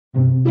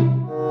You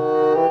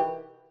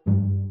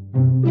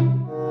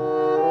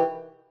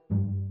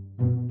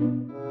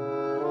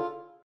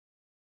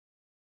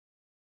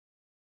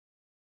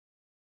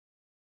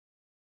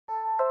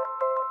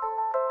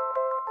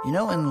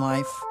know, in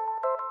life,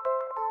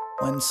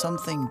 when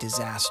something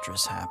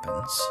disastrous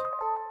happens,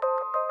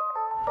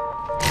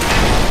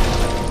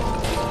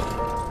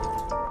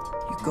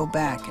 you go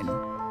back and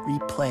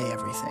replay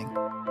everything.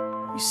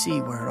 You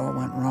see where it all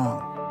went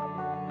wrong.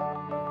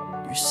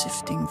 You're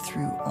sifting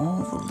through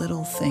all the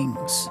little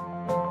things,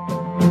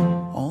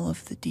 all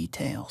of the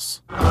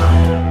details.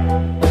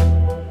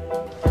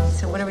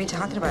 So what are we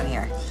talking about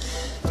here?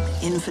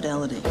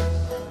 Infidelity.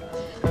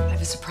 I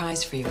have a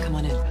surprise for you. Come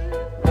on in.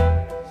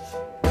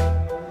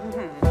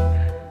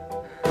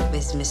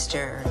 Is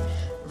Mr.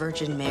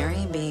 Virgin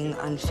Mary being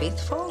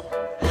unfaithful?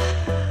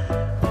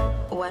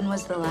 When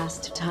was the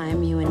last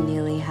time you and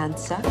Neely had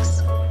sex?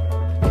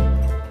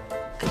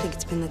 I think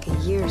it's been like a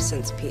year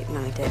since Pete and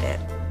I did it.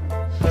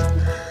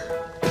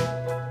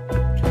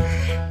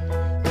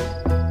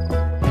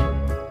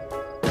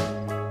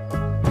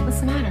 What's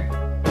the matter?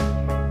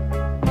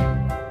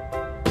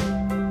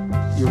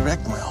 You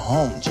wrecked my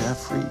home,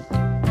 Jeffrey.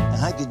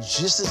 And I could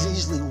just as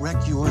easily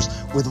wreck yours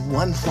with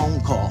one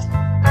phone call.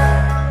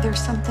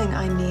 There's something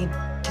I need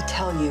to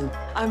tell you.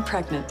 I'm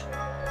pregnant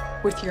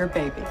with your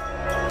baby.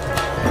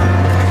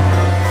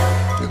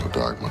 You know,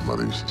 Doc, my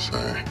mother used to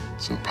say,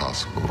 it's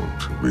impossible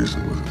to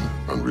reason with an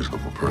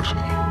unreasonable person.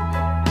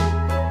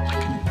 I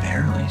can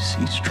barely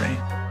see straight.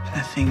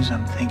 The things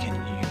I'm thinking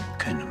you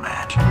couldn't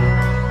imagine.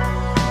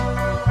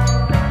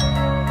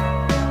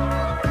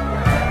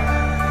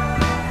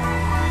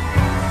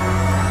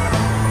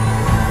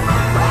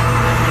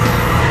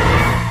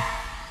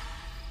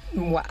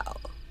 Wow.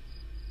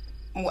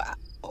 Wow.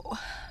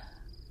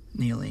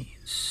 Neely,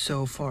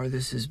 so far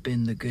this has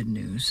been the good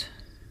news.